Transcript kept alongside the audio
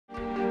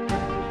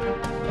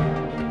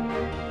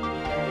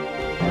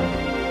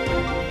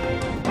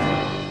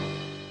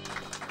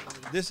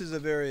This is a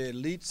very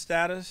elite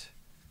status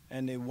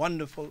and a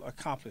wonderful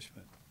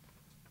accomplishment.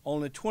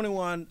 Only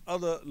 21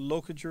 other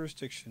local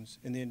jurisdictions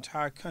in the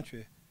entire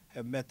country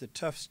have met the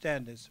tough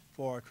standards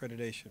for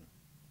accreditation.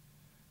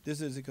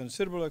 This is a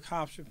considerable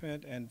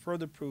accomplishment and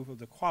further proof of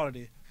the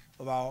quality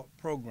of our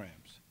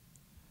programs.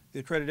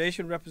 The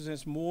accreditation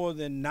represents more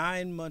than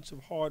 9 months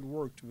of hard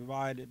work to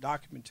provide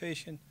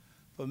documentation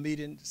for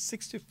meeting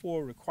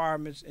 64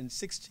 requirements in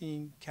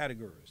 16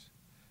 categories,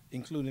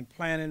 including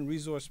planning,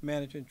 resource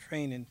management,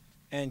 training,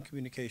 and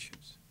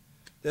communications.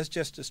 That's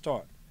just the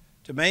start.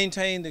 To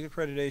maintain the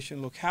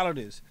accreditation,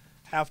 localities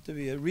have to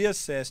be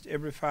reassessed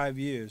every 5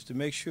 years to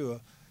make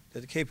sure that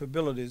the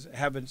capabilities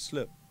haven't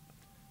slipped.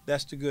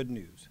 That's the good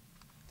news.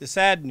 The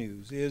sad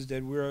news is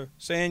that we're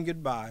saying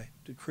goodbye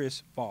to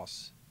Chris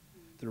Voss,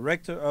 the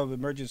Director of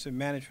Emergency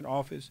Management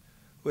Office,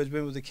 who has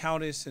been with the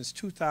county since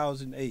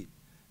 2008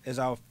 as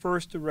our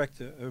first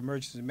Director of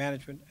Emergency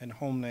Management and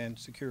Homeland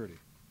Security.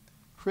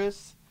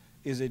 Chris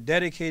is a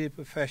dedicated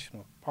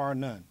professional, par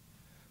none,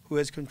 who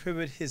has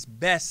contributed his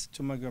best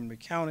to Montgomery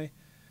County.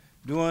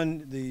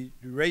 During the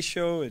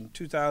derecho in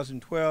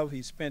 2012,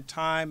 he spent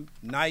time,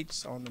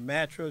 nights on the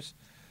mattress,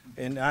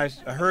 and I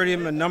heard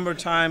him a number of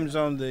times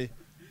on the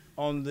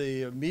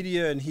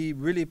media, and he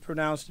really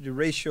pronounced the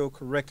derecho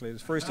correctly.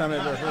 It's the first time I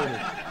ever heard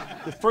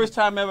it. The first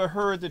time I ever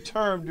heard the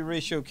term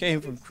derecho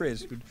came from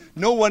Chris.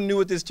 No one knew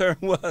what this term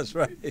was,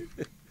 right?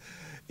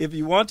 If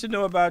you want to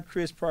know about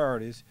Chris'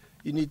 priorities,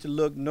 you need to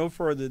look no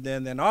further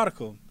than an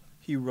article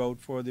he wrote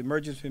for the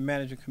emergency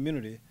management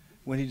community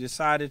when he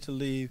decided to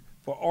leave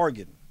for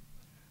Oregon.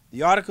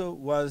 The article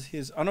was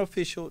his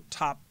unofficial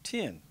top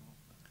 10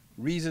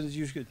 reasons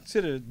you should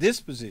consider this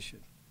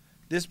position.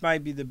 This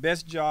might be the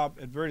best job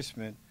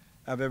advertisement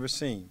I've ever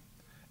seen.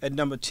 At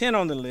number 10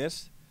 on the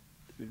list,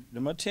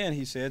 number 10,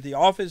 he said, the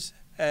office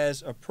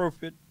has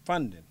appropriate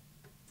funding.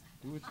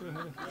 You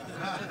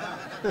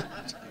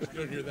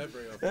don't hear that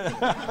very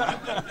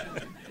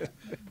often.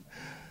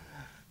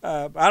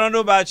 I don't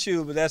know about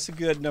you, but that's a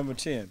good number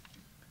 10.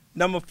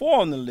 Number 4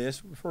 on the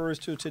list refers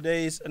to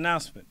today's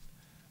announcement.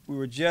 We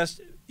were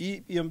just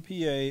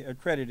EMPA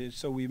accredited,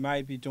 so we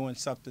might be doing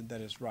something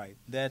that is right.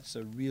 That's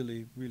a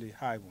really, really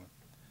high one.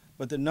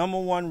 But the number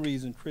one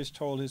reason Chris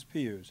told his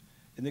peers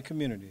in the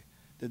community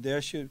that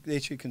they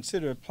should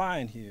consider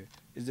applying here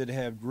is that they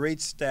have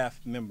great staff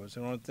members.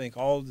 And I want to thank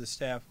all of the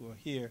staff who are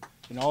here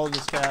and all of the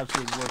staff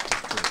who have worked with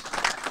Chris.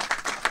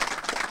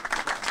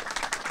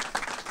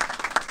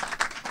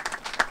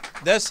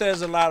 That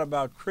says a lot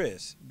about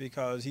Chris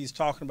because he's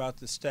talking about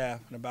the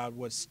staff and about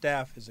what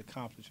staff has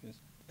accomplished,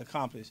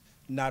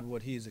 not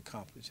what he's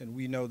accomplished. And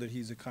we know that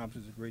he's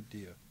accomplished a great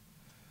deal.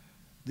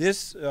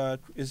 This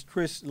is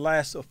Chris'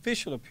 last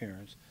official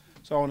appearance.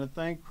 So I want to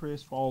thank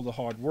Chris for all the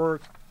hard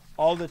work,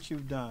 all that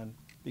you've done,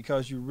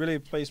 because you really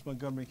placed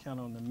Montgomery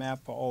County on the map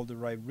for all the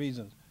right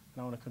reasons.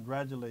 And I want to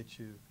congratulate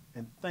you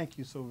and thank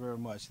you so very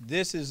much.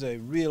 This is a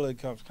real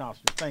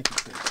accomplishment. Thank you,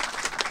 Chris.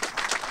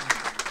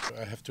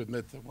 I have to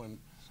admit that when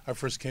I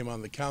first came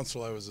on the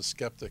council, I was a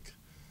skeptic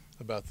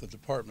about the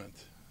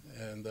department.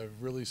 And I've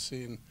really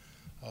seen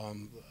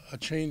a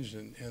change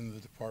in the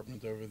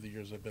department over the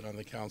years I've been on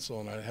the council.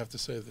 And I have to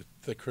say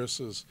that Chris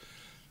is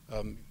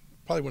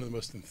probably one of the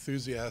most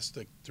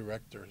enthusiastic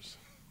directors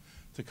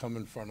to come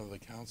in front of the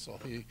council.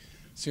 He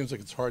seems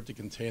like it's hard to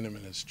contain him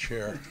in his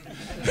chair.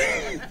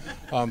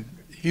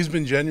 He's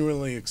been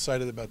genuinely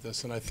excited about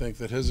this, and I think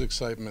that his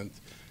excitement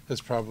has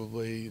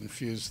probably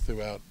infused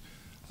throughout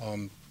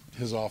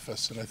his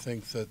office, and I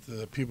think that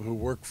the people who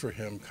work for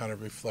him kind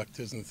of reflect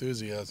his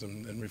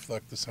enthusiasm and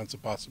reflect the sense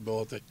of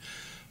possibility.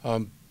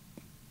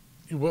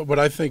 What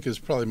I think is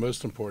probably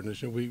most important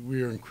is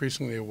we are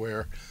increasingly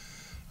aware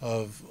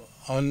of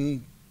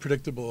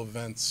unpredictable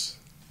events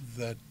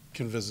that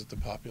can visit the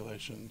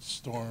population.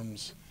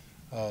 Storms,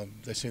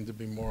 they seem to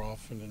be more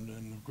often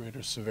and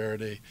greater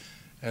severity,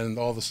 and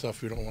all the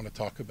stuff we don't want to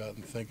talk about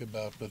and think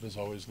about but is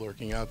always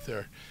lurking out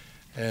there.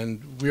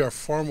 And we are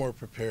far more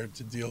prepared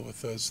to deal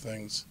with those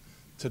things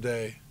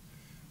today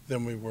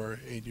than we were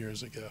 8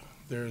 years ago.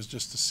 There is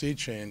just a sea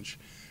change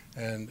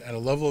and a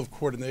level of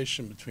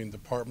coordination between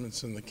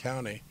departments in the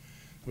county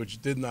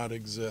which did not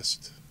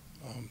exist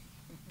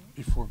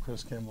before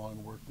Chris came along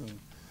and worked in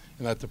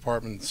that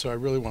department. So I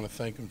really want to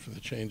thank him for the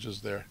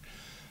changes there.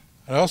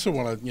 I also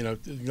want to,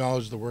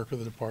 acknowledge the work of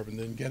the department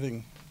in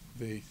getting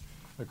the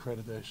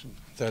accreditation.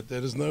 That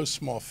is no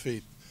small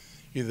feat,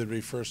 either to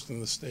be first in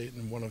the state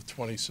and one of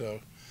 20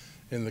 so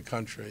in the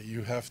country.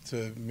 You have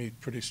to meet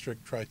pretty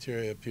strict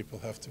criteria. People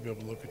have to be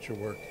able to look at your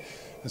work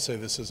and say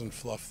this isn't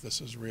fluff,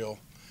 this is real.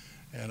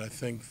 And I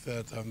think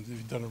that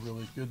you've done a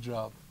really good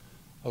job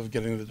of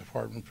getting the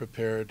department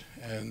prepared,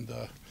 and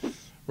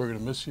we're going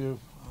to miss you.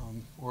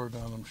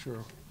 Oregon, I'm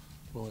sure,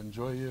 will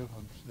enjoy you.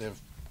 They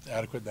have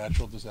adequate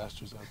natural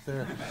disasters out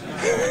there.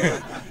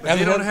 And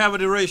they don't have a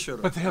derecho.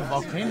 But they have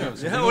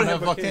volcanoes. They don't have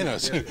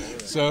volcanoes.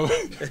 So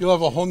you'll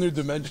have a whole new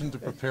dimension to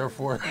prepare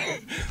for.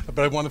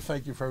 But I want to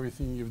thank you for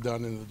everything you've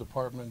done in the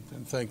department,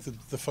 and thank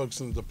the folks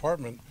in the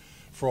department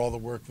for all the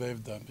work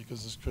they've done,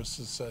 because as Chris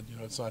has said,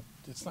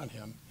 it's not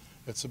him.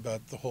 It's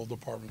about the whole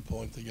department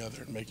pulling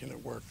together and making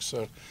it work.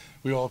 So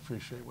we all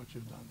appreciate what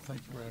you've done.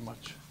 Thank you very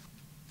much.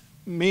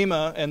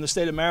 MEMA and the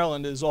state of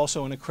Maryland is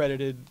also an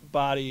accredited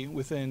body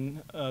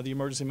within the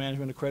Emergency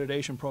Management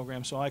Accreditation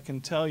Program, so I can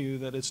tell you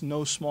that it's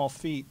no small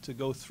feat to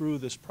go through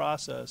this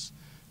process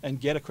and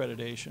get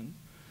accreditation.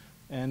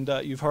 And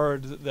you've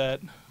heard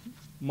that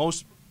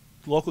most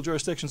local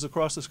jurisdictions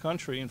across this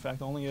country, in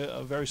fact only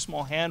a very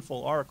small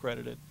handful, are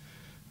accredited.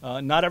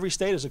 Not every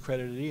state is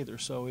accredited either,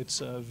 so it's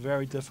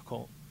very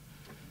difficult.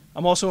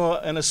 I'm also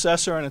an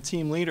assessor and a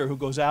team leader who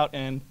goes out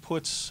and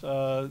puts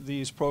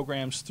these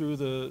programs through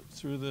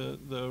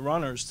the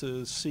runners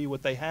to see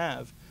what they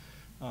have.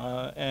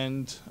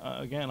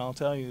 Again, I'll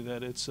tell you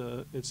that it's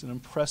an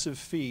impressive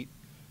feat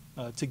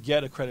to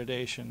get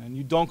accreditation, and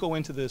you don't go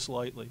into this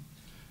lightly.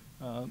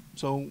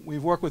 So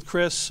we've worked with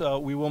Chris.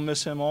 We will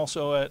miss him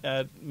also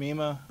at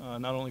MEMA,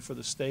 not only for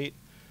the state,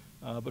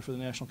 but for the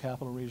National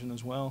Capital Region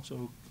as well.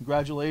 So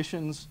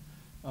congratulations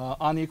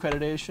on the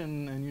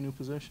accreditation and your new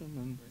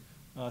position.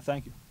 And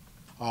thank you.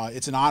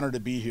 It's an honor to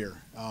be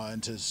here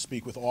and to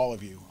speak with all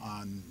of you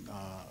on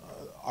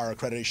our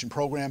accreditation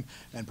program,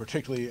 and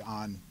particularly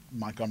on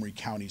Montgomery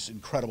County's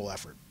incredible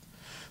effort.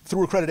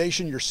 Through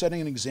accreditation, you're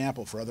setting an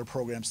example for other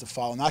programs to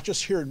follow, not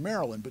just here in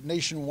Maryland, but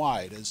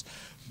nationwide, as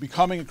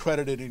becoming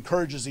accredited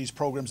encourages these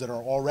programs that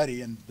are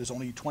already, and there's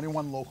only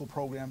 21 local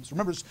programs.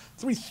 Remember, there's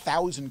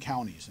 3,000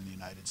 counties in the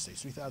United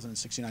States,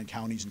 3,069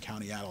 counties and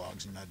county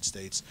analogs in the United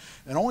States,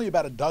 and only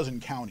about a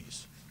dozen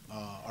counties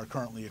are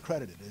currently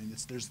accredited. And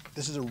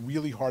this is a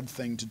really hard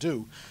thing to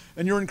do.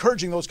 And you're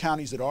encouraging those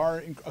counties that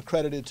are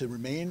accredited to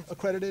remain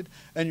accredited,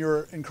 and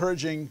you're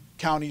encouraging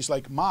counties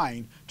like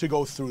mine to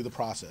go through the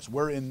process.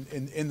 We're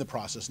in the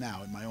process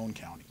now in my own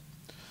county.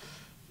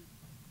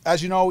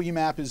 As you know,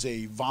 EMAP is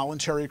a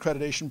voluntary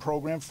accreditation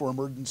program for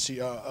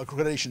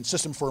accreditation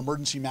system for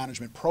emergency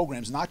management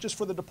programs, not just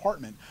for the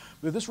department,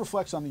 but this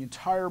reflects on the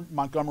entire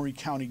Montgomery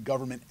County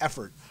government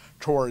effort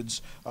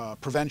towards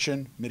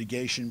prevention,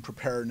 mitigation,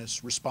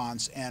 preparedness,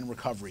 response, and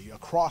recovery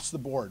across the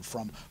board,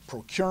 from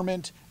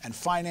procurement and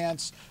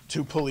finance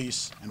to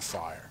police and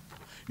fire.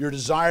 Your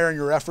desire and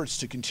your efforts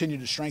to continue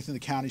to strengthen the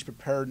county's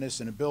preparedness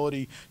and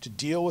ability to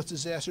deal with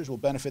disasters will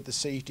benefit the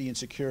safety and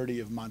security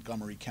of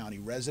Montgomery County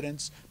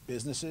residents,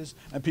 businesses,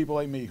 and people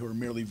like me who are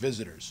merely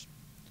visitors.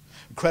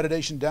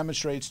 Accreditation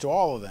demonstrates to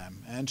all of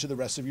them and to the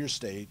rest of your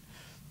state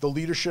the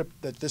leadership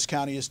that this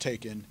county has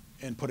taken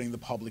in putting the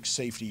public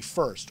safety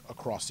first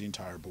across the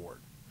entire board.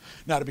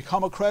 Now, to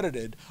become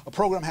accredited, a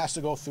program has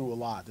to go through a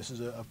lot. This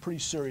is a pretty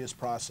serious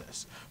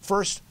process.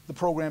 First, the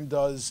program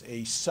does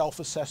a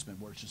self-assessment,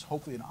 which is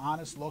hopefully an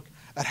honest look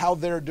at how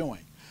they're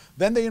doing.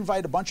 Then they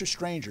invite a bunch of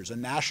strangers, a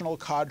national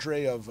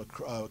cadre of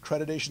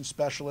accreditation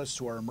specialists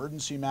who are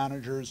emergency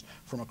managers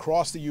from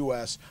across the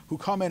U.S., who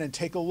come in and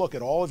take a look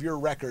at all of your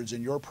records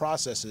and your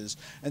processes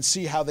and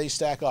see how they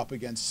stack up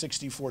against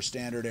 64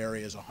 standard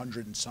areas.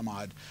 100 and some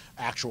odd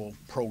actual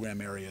program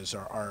areas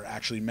are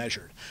actually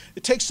measured.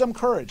 It takes some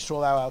courage to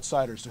allow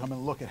outsiders to come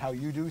and look at how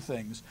you do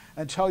things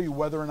and tell you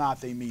whether or not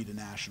they meet a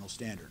national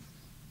standard.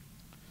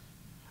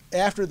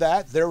 After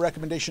that, their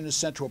recommendation is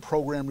sent to a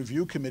program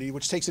review committee,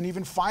 which takes an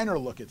even finer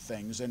look at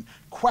things and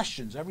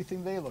questions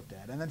everything they looked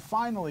at. And then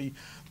finally,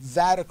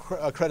 that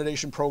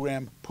accreditation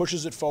program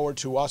pushes it forward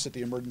to us at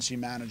the Emergency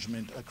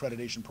Management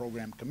Accreditation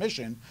Program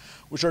Commission,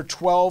 which are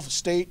 12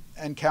 state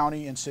and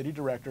county and city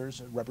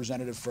directors, a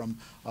representative from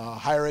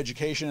higher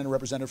education and a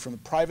representative from the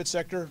private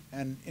sector,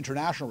 and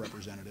international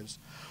representatives,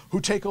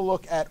 who take a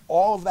look at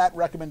all of that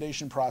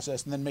recommendation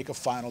process and then make a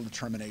final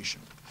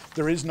determination.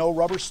 There is no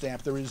rubber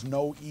stamp. There is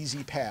no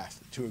easy path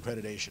to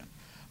accreditation.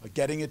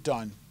 Getting it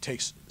done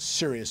takes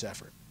serious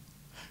effort.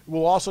 It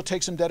will also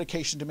take some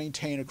dedication to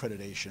maintain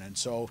accreditation, and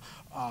so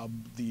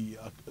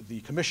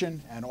the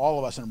commission and all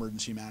of us in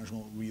emergency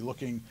management will be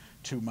looking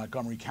to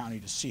Montgomery County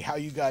to see how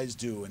you guys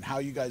do and how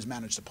you guys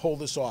manage to pull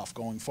this off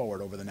going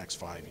forward over the next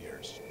 5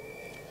 years.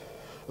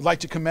 I'd like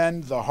to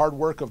commend the hard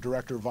work of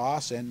Director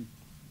Voss and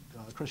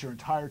Chris, your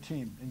entire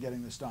team in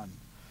getting this done.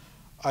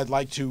 I'd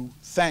like to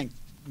thank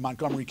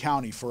Montgomery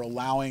County for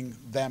allowing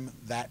them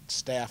that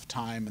staff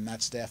time and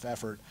that staff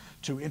effort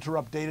to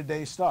interrupt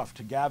day-to-day stuff,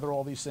 to gather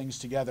all these things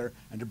together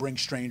and to bring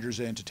strangers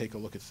in to take a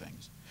look at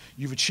things.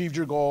 You've achieved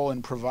your goal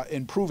in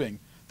proving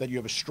that you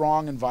have a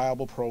strong and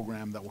viable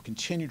program that will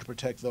continue to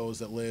protect those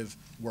that live,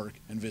 work,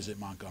 and visit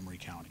Montgomery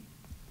County.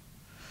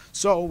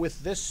 So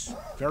with this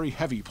very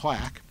heavy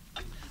plaque,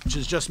 which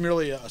is just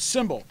merely a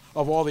symbol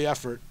of all the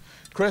effort,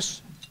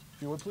 Chris,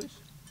 if you would please.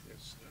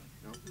 Yes.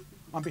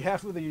 On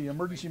behalf of the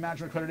Emergency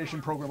Management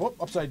Accreditation Program,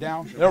 upside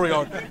down, there we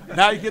go.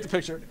 Now you get the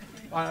picture.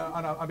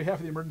 On behalf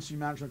of the Emergency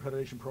Management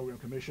Accreditation Program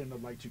Commission,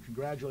 I'd like to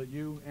congratulate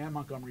you and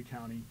Montgomery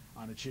County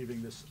on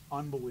achieving this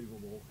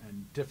unbelievable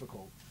and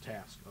difficult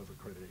task of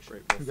accreditation.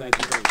 Great. Well, thank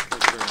you very much.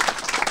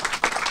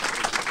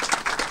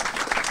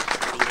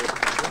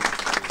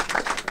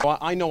 Well,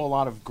 I know a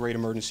lot of great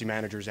emergency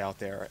managers out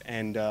there,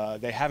 and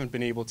they haven't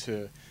been able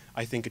to,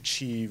 I think,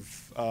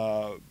 achieve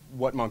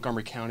what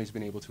Montgomery County's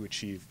been able to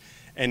achieve.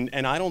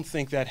 And I don't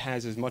think that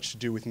has as much to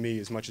do with me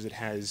as much as it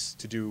has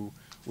to do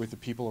with the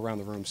people around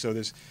the room. So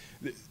there's,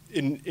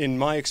 in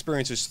my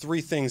experience, there's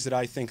three things that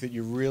I think that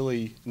you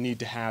really need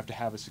to have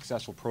a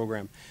successful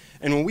program.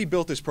 And when we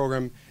built this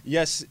program,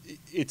 yes,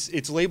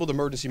 it's labeled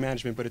emergency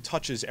management, but it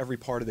touches every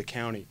part of the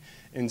county.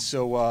 And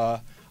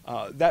so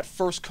that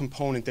first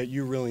component that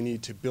you really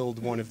need to build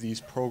one of these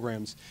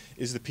programs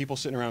is the people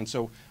sitting around.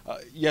 So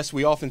yes,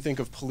 we often think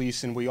of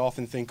police and we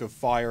often think of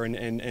fire,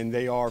 and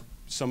they are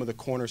some of the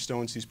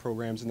cornerstones, these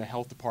programs, in the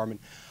health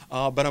department.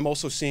 But I'm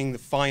also seeing the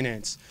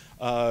finance,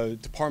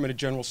 Department of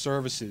General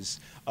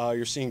Services,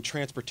 you're seeing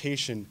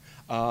transportation,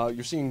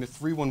 you're seeing the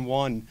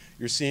 311,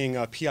 you're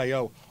seeing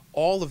PIO.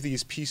 All of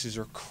these pieces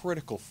are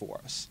critical for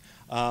us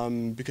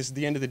because at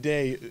the end of the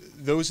day,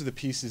 those are the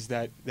pieces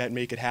that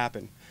make it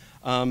happen.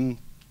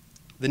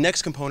 The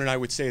next component I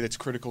would say that's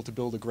critical to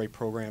build a great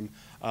program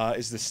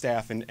is the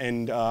staff.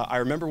 And I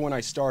remember when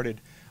I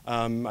started,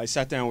 I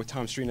sat down with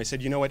Tom Street and I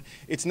said, you know what,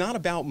 it's not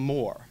about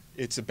more,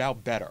 it's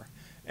about better.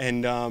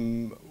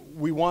 And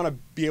we want to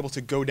be able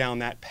to go down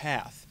that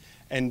path.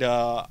 And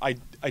I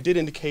did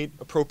indicate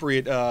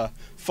appropriate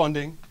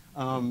funding,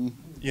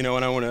 you know,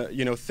 and I want to,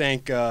 you know,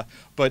 thank,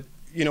 but,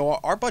 you know,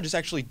 our budget's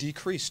actually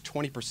decreased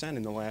 20%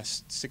 in the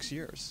last 6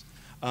 years.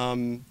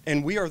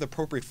 And we are the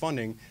appropriate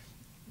funding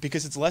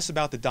because it's less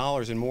about the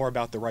dollars and more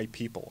about the right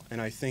people.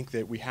 And I think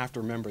that we have to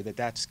remember that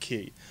that's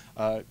key.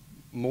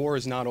 More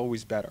is not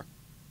always better.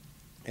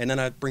 And then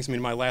that brings me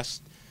to my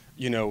last,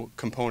 you know,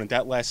 component,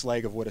 that last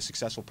leg of what a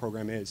successful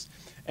program is.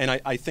 And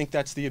I think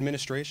that's the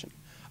administration.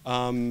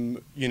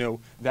 You know,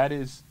 that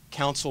is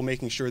council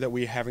making sure that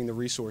we're having the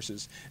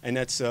resources. And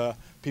that's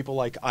people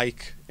like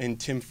Ike and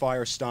Tim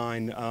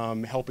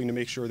Firestein helping to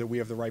make sure that we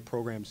have the right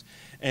programs.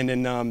 And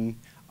then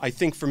I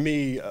think for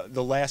me,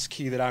 the last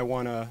key that I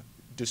want to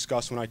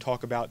discuss when I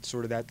talk about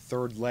sort of that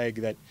third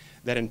leg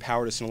that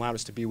empowered us and allowed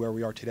us to be where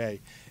we are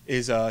today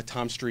is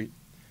Tom Street.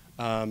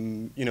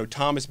 You know,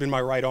 Tom has been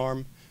my right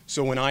arm,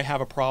 so when I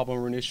have a problem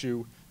or an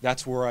issue,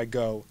 that's where I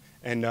go.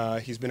 And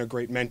he's been a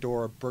great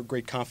mentor, a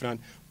great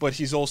confidant, but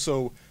he's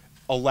also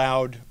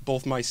allowed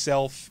both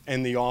myself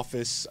and the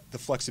office the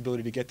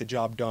flexibility to get the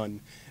job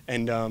done.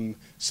 And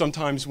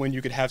sometimes when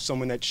you could have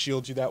someone that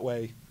shields you that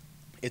way,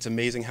 it's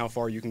amazing how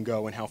far you can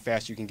go and how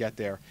fast you can get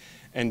there.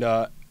 And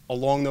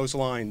along those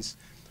lines,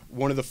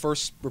 one of the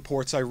first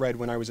reports I read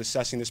when I was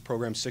assessing this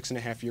program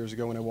 6.5 years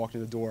ago when I walked in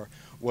the door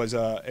was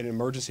an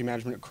emergency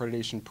management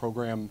accreditation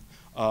program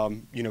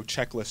you know,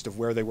 checklist of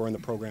where they were in the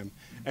program,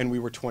 and we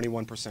were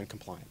 21%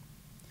 compliant.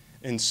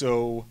 And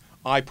so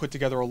I put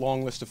together a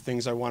long list of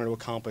things I wanted to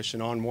accomplish,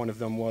 and on one of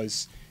them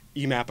was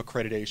EMAP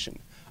accreditation.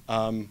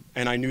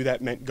 And I knew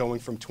that meant going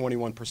from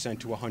 21%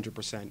 to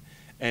 100%.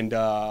 And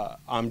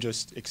I'm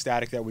just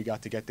ecstatic that we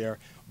got to get there,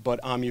 but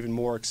I'm even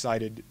more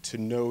excited to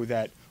know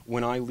that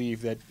when I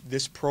leave that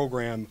this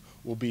program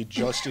will be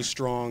just as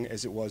strong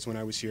as it was when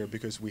I was here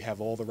because we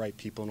have all the right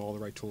people and all the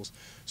right tools.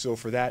 So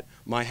for that,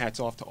 my hat's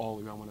off to all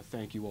of you. I want to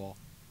thank you all.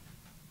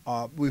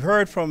 We've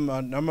heard from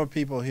a number of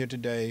people here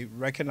today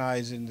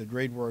recognizing the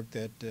great work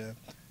that has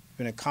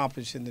been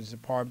accomplished in this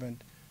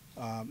department.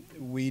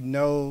 We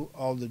know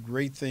all the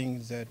great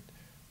things that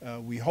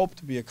we hope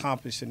to be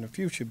accomplished in the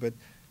future, but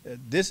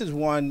this is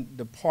one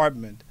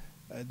department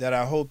that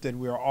I hope that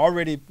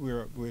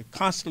we're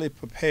constantly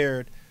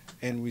prepared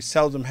and we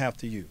seldom have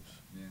to use.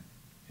 Yeah.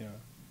 You know,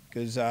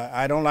 because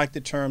I don't like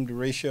the term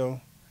derecho,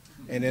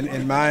 and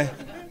in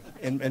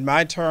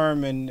my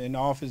term in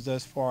office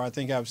thus far, I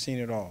think I've seen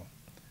it all.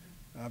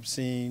 I've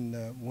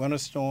seen winter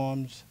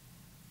storms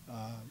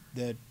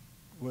that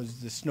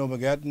was the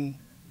Snowmageddon.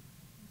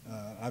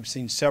 I've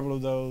seen several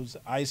of those,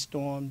 ice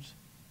storms.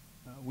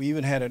 We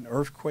even had an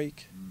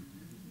earthquake,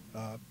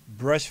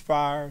 brush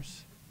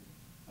fires,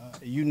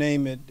 you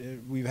name it,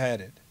 we've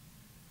had it.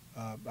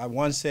 I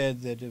once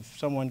said that if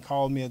someone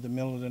called me at the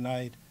middle of the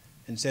night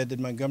and said that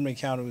Montgomery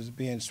County was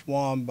being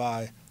swarmed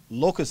by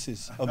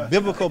locusts of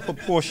biblical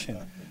proportion,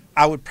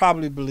 I would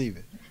probably believe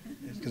it,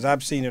 because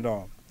I've seen it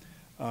all.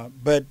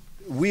 But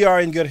we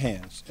are in good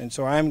hands, and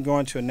so I'm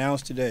going to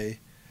announce today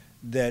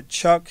that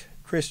Chuck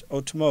Chris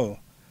Otomo,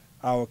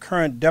 our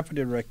current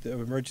Deputy Director of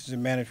Emergency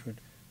Management,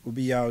 will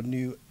be our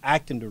new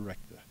Acting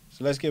Director.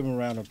 So let's give him a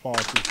round of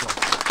applause for Chuck.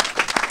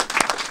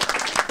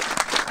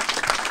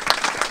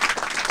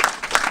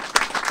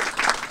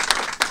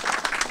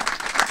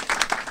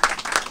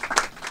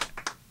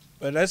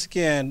 But once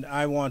again,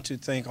 I want to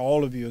thank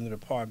all of you in the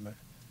department,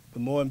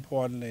 but more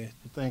importantly,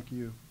 to thank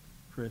you,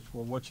 Chris,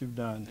 for what you've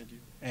done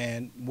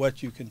and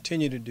what you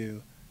continue to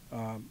do.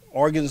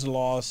 Oregon's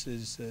loss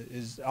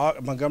is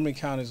Montgomery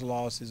County's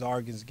loss is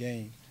Oregon's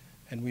gain,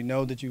 and we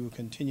know that you will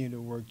continue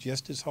to work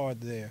just as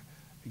hard there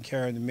and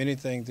carry the many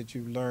things that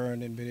you've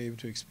learned and been able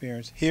to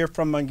experience here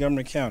from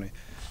Montgomery County.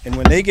 And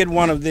when they get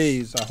one of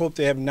these, I hope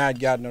they have not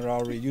gotten it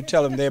already, you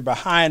tell them they're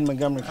behind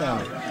Montgomery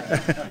County.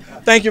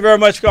 Thank you very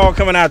much for all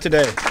coming out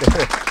today.